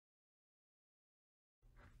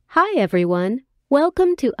Hi everyone,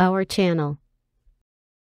 welcome to our channel.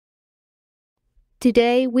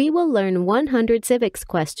 Today we will learn 100 civics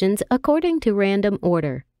questions according to random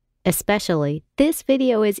order. Especially, this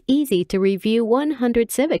video is easy to review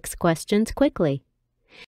 100 civics questions quickly.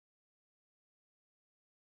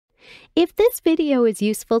 If this video is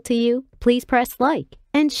useful to you, please press like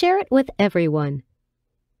and share it with everyone.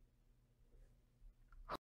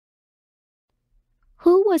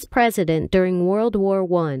 Who was president during World War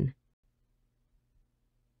I?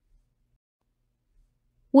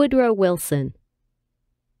 Woodrow Wilson.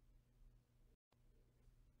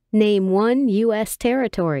 Name one U.S.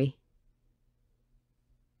 territory.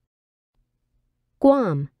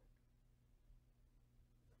 Guam.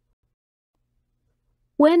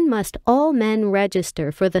 When must all men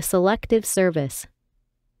register for the Selective Service?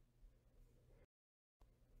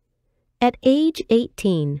 At age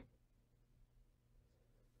 18.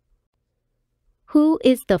 Who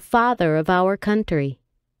is the father of our country?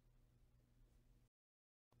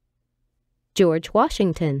 George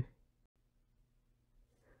Washington.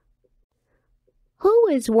 Who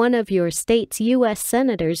is one of your state's U.S.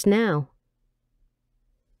 senators now?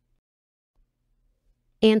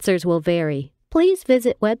 Answers will vary. Please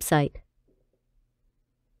visit website.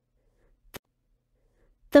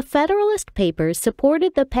 The Federalist Papers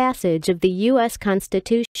supported the passage of the U.S.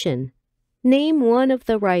 Constitution. Name one of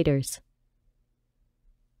the writers.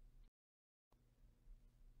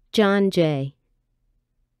 John Jay.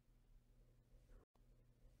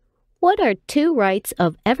 What are two rights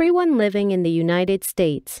of everyone living in the United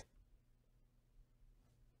States?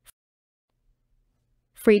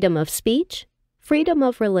 Freedom of speech, freedom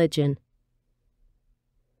of religion.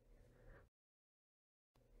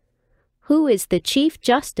 Who is the Chief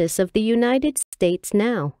Justice of the United States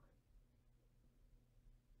now?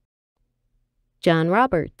 John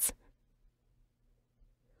Roberts.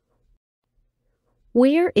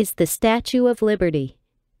 Where is the Statue of Liberty?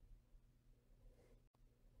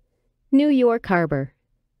 New York Harbor.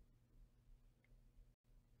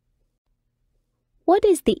 What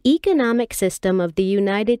is the economic system of the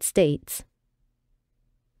United States?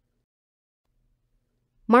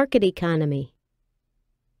 Market economy.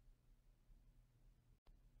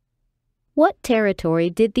 What territory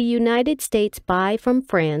did the United States buy from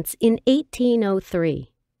France in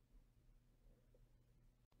 1803?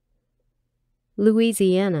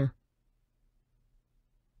 Louisiana.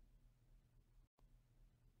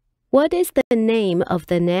 What is the name of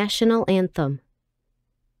the national anthem?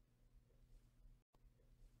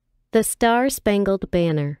 The Star-Spangled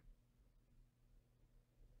Banner.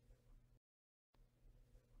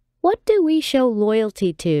 What do we show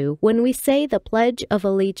loyalty to when we say the Pledge of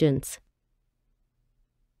Allegiance?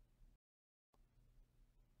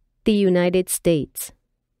 The United States.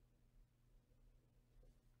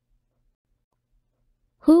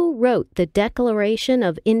 Who wrote the Declaration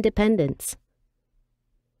of Independence?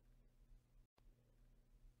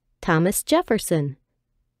 Thomas Jefferson.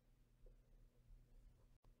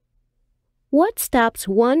 What stops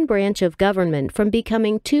one branch of government from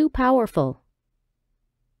becoming too powerful?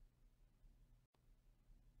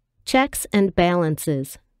 Checks and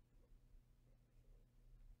balances.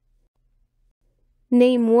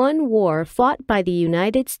 Name one war fought by the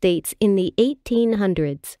United States in the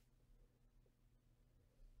 1800s.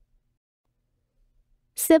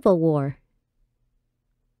 Civil War.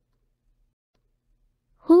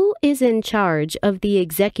 Who is in charge of the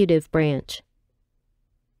executive branch?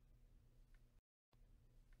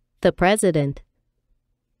 The President.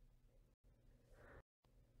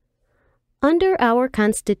 Under our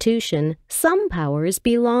Constitution, some powers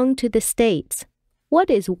belong to the states.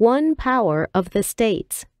 What is one power of the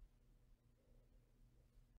states?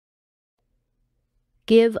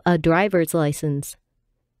 Give a driver's license.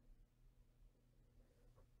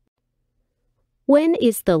 When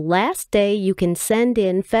is the last day you can send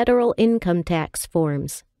in federal income tax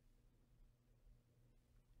forms?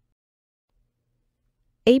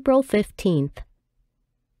 April 15th.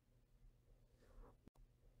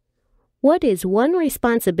 What is one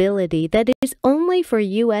responsibility that is only for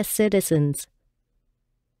U.S. citizens?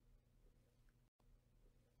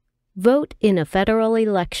 Vote in a federal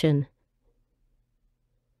election.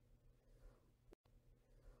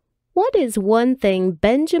 What is one thing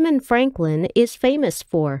Benjamin Franklin is famous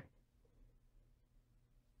for?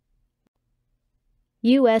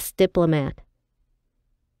 U.S. diplomat.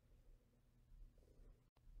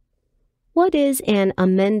 What is an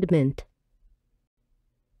amendment?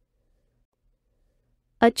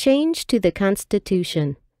 A change to the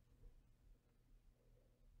Constitution.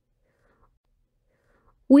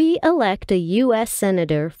 We elect a U.S.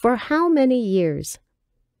 Senator for how many years?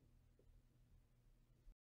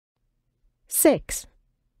 6.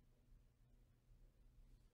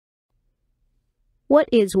 What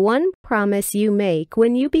is one promise you make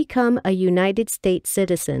when you become a United States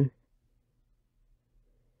citizen?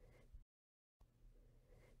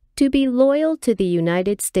 To be loyal to the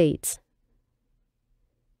United States.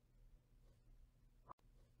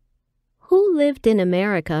 Who lived in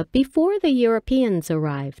America before the Europeans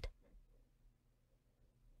arrived?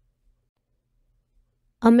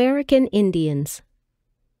 American Indians.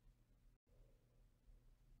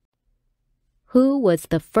 Who was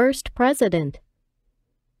the first president?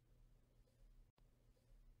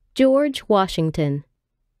 George Washington.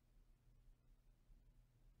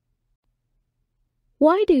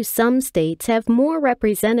 Why do some states have more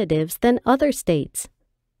representatives than other states?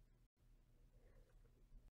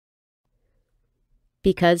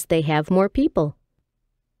 Because they have more people.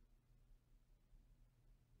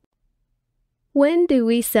 When do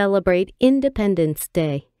we celebrate Independence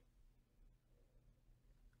Day?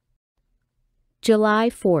 July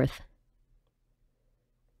 4th.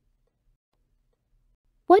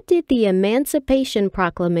 What did the Emancipation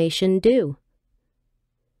Proclamation do?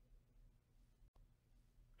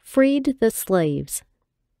 Freed the slaves.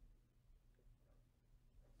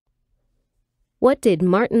 What did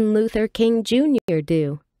Martin Luther King Jr.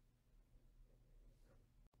 do?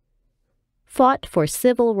 Fought for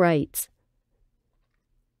civil rights.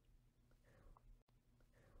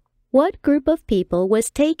 What group of people was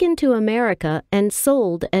taken to America and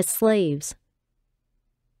sold as slaves?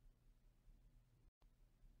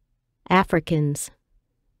 Africans.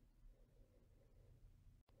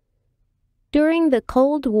 During the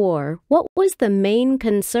Cold War, what was the main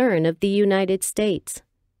concern of the United States?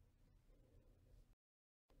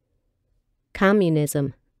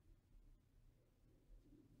 Communism.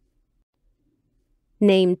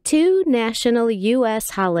 Name 2 national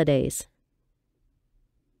U.S. holidays.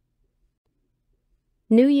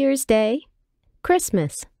 New Year's Day,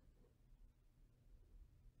 Christmas.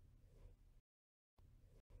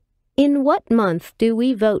 In what month do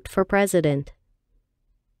we vote for president?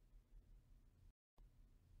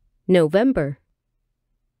 November.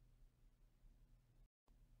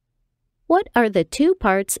 What are the 2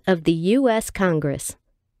 parts of the U.S. Congress?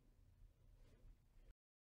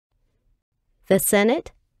 The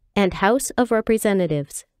Senate and House of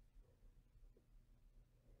Representatives.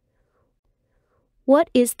 What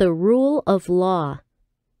is the rule of law?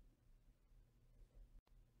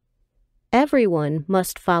 Everyone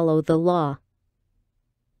must follow the law.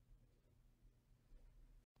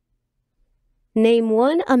 Name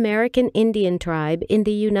 1 American Indian tribe in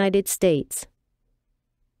the United States.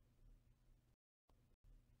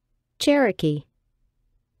 Cherokee.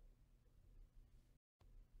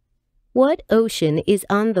 What ocean is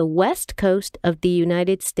on the west coast of the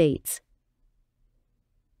United States?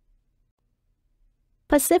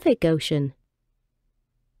 Pacific Ocean.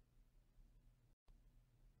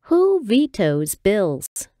 Who vetoes bills?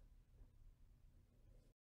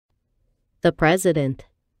 The President.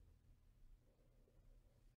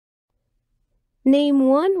 Name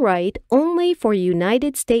 1 right only for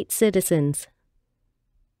United States citizens.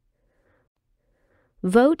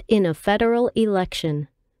 Vote in a federal election.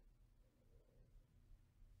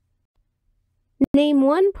 Name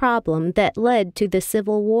 1 problem that led to the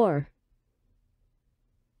Civil War.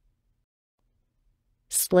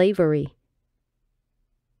 Slavery.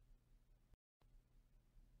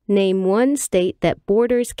 Name 1 state that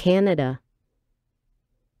borders Canada.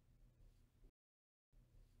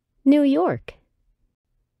 New York.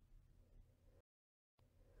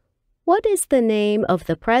 What is the name of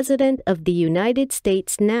the President of the United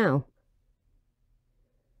States now?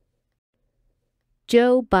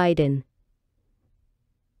 Joe Biden.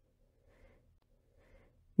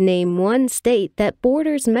 Name 1 state that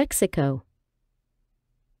borders Mexico.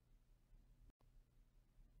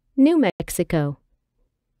 New Mexico.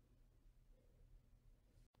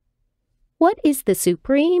 What is the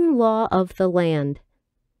supreme law of the land?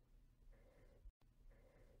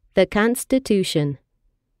 The Constitution.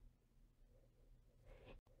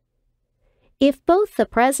 If both the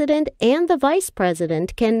president and the vice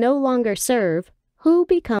president can no longer serve, who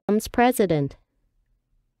becomes president?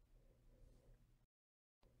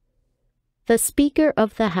 The Speaker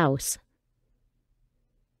of the House.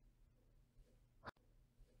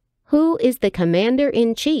 Who is the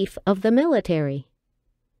Commander-in-Chief of the military?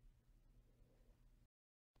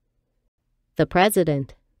 The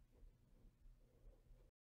President.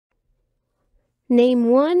 Name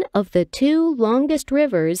 1 of the 2 longest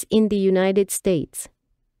rivers in the United States.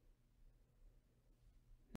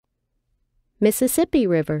 Mississippi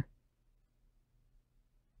River.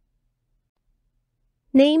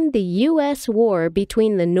 Name the U.S. war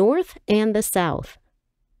between the North and the South.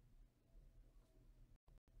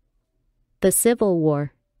 The Civil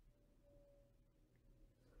War.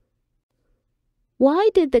 Why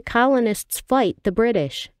did the colonists fight the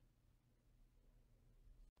British?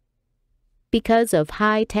 Because of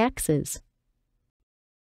high taxes.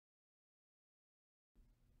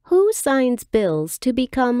 Who signs bills to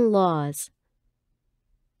become laws?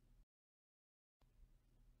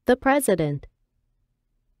 The President.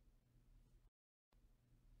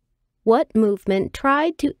 What movement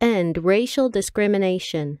tried to end racial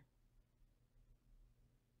discrimination?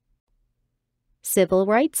 Civil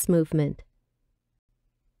Rights Movement.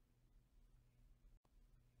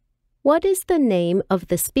 What is the name of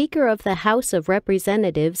the Speaker of the House of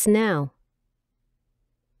Representatives now?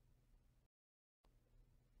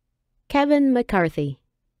 Kevin McCarthy.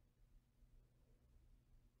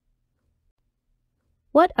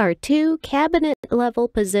 What are two cabinet-level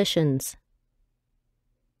positions?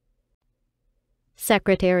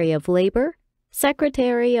 Secretary of Labor,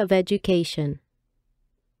 Secretary of Education.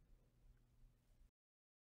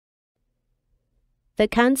 The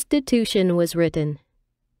Constitution was written.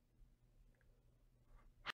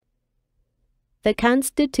 The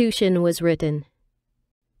Constitution was written.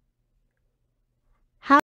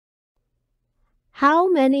 How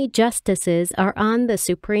many justices are on the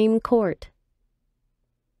Supreme Court?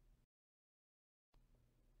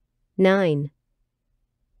 9.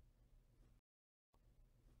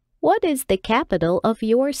 What is the capital of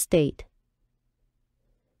your state?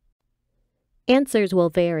 Answers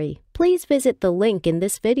will vary. Please visit the link in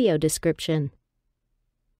this video description.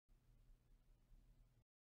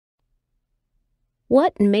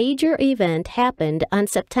 What major event happened on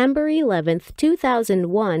September 11,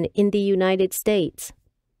 2001 in the United States?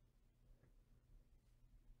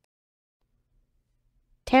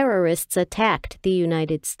 Terrorists attacked the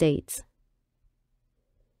United States.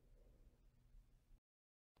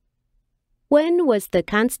 When was the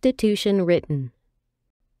Constitution written?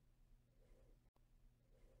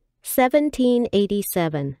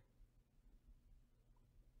 1787.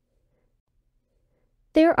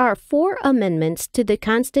 There are 4 amendments to the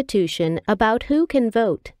Constitution about who can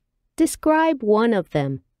vote. Describe one of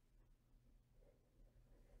them.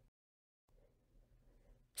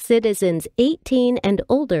 Citizens 18 and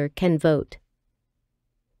older can vote.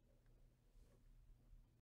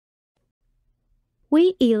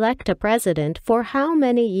 We elect a president for how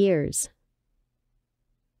many years?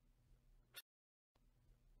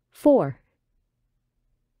 4.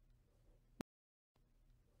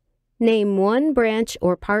 Name one branch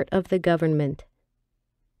or part of the government.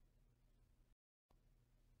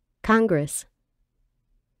 Congress.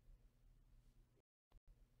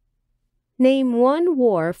 Name one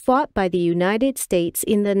war fought by the United States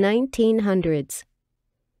in the 1900s.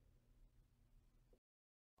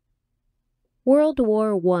 World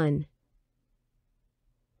War I.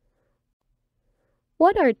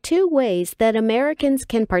 What are 2 ways that Americans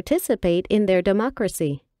can participate in their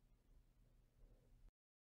democracy?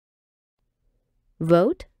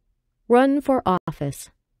 Vote, run for office.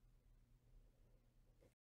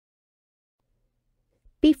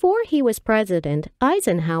 Before he was president,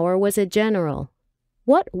 Eisenhower was a general.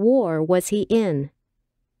 What war was he in?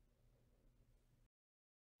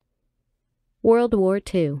 World War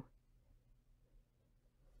II.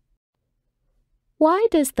 Why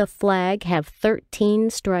does the flag have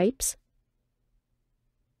 13 stripes?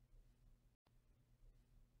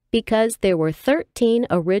 Because there were 13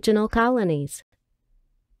 original colonies.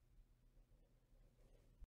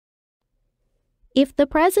 If the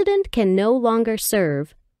president can no longer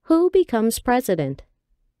serve, who becomes president?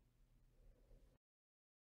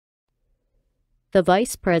 The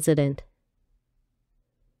vice president.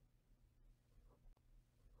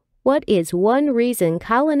 What is one reason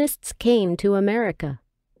colonists came to America?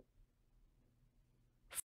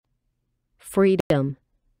 Freedom.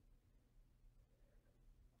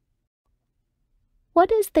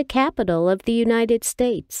 What is the capital of the United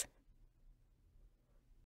States?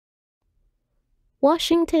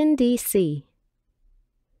 Washington, D.C.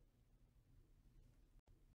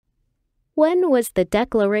 When was the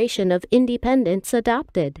Declaration of Independence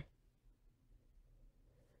adopted?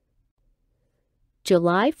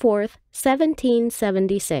 July 4,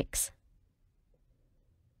 1776.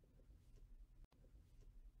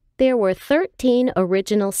 There were 13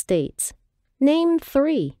 original states. Name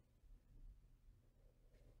 3.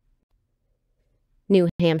 New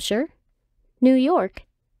Hampshire, New York,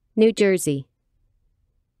 New Jersey.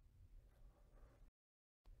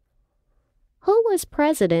 Who was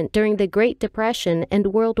president during the Great Depression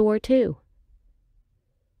and World War II?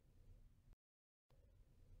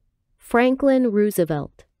 Franklin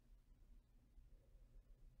Roosevelt.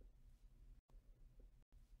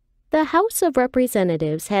 The House of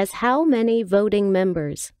Representatives has how many voting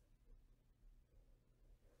members?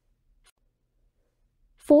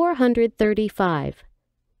 435.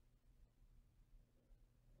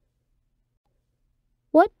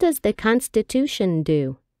 What does the Constitution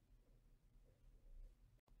do?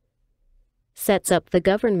 Sets up the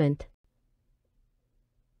government.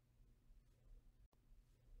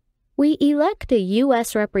 We elect a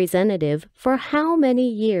U.S. representative for how many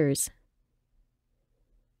years?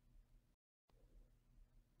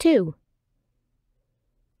 2.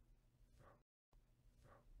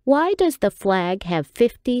 Why does the flag have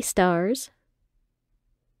 50 stars?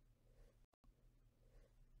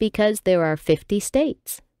 Because there are 50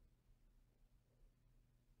 states.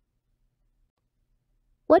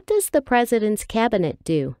 What does the President's cabinet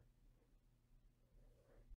do?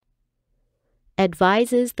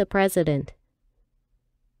 Advises the President.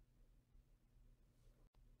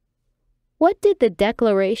 What did the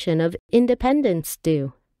Declaration of Independence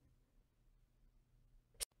do?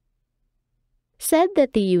 Said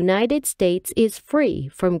that the United States is free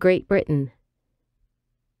from Great Britain.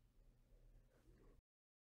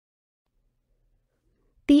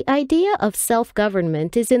 The idea of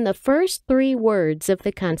self-government is in the first 3 words of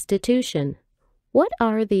the Constitution. What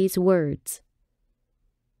are these words?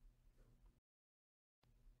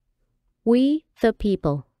 We, the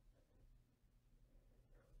people.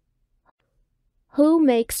 Who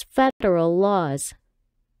makes federal laws?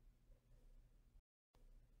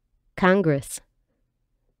 Congress.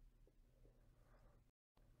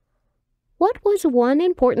 What was one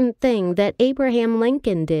important thing that Abraham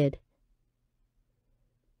Lincoln did?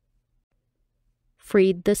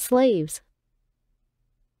 Freed the slaves.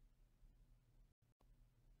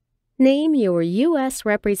 Name your U.S.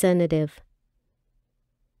 representative.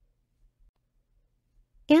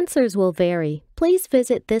 Answers will vary. Please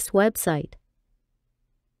visit this website.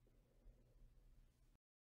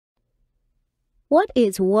 What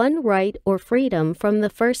is one right or freedom from the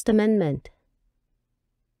First Amendment?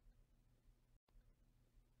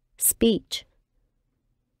 Speech.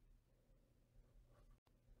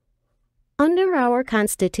 Under our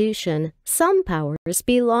Constitution, some powers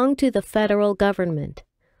belong to the federal government.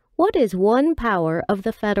 What is one power of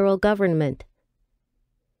the federal government?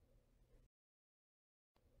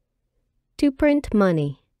 To print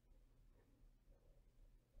money.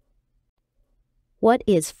 What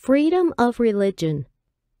is freedom of religion?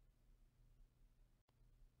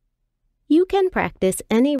 You can practice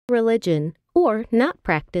any religion or not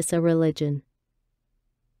practice a religion.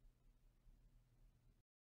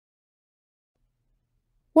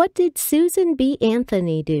 What did Susan B.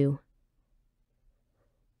 Anthony do?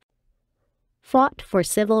 Fought for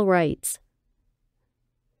civil rights.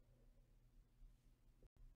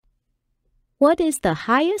 What is the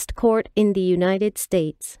highest court in the United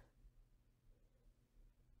States?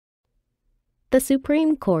 The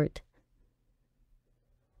Supreme Court.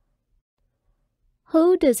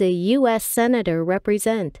 Who does a U.S. Senator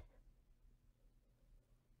represent?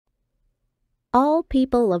 All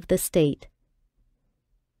people of the state.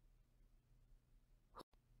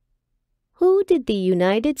 Who did the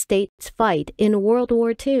United States fight in World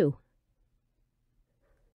War II?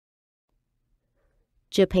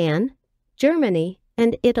 Japan, Germany,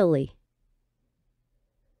 and Italy.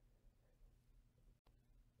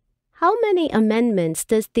 How many amendments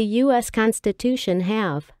does the U.S. Constitution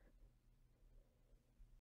have?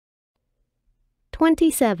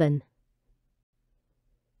 27.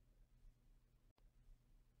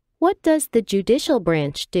 What does the judicial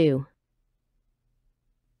branch do?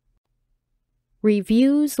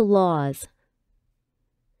 Reviews laws.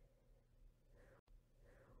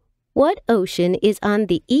 What ocean is on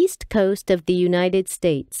the east coast of the United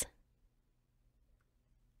States?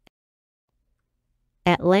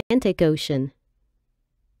 Atlantic Ocean.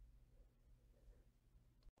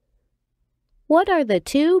 What are the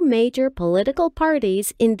 2 major political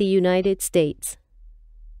parties in the United States?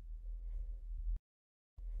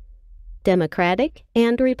 Democratic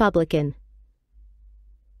and Republican.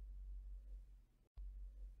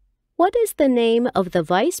 What is the name of the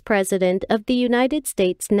Vice President of the United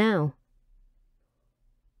States now?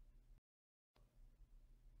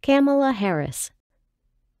 Kamala Harris.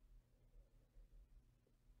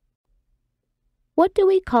 What do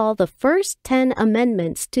we call the first 10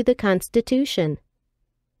 amendments to the Constitution?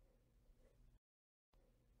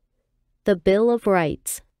 The Bill of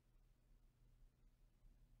Rights.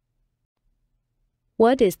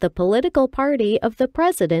 What is the political party of the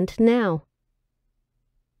President now?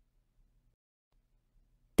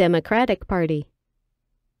 Democratic Party.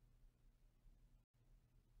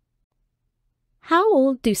 How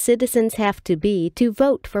old do citizens have to be to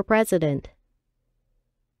vote for president?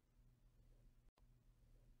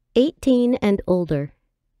 18 and older.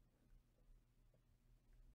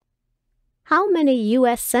 How many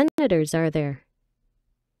U.S. senators are there?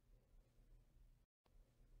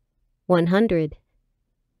 100.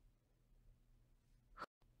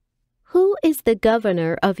 Who is the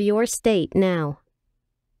governor of your state now?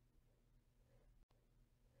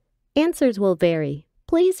 Answers will vary.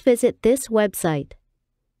 Please visit this website.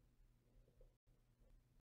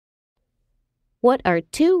 What are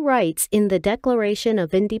two rights in the Declaration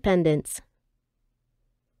of Independence?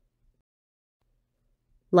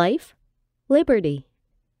 Life, liberty.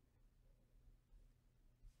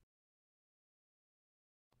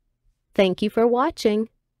 Thank you for watching.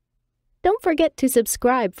 Don't forget to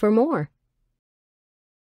subscribe for more.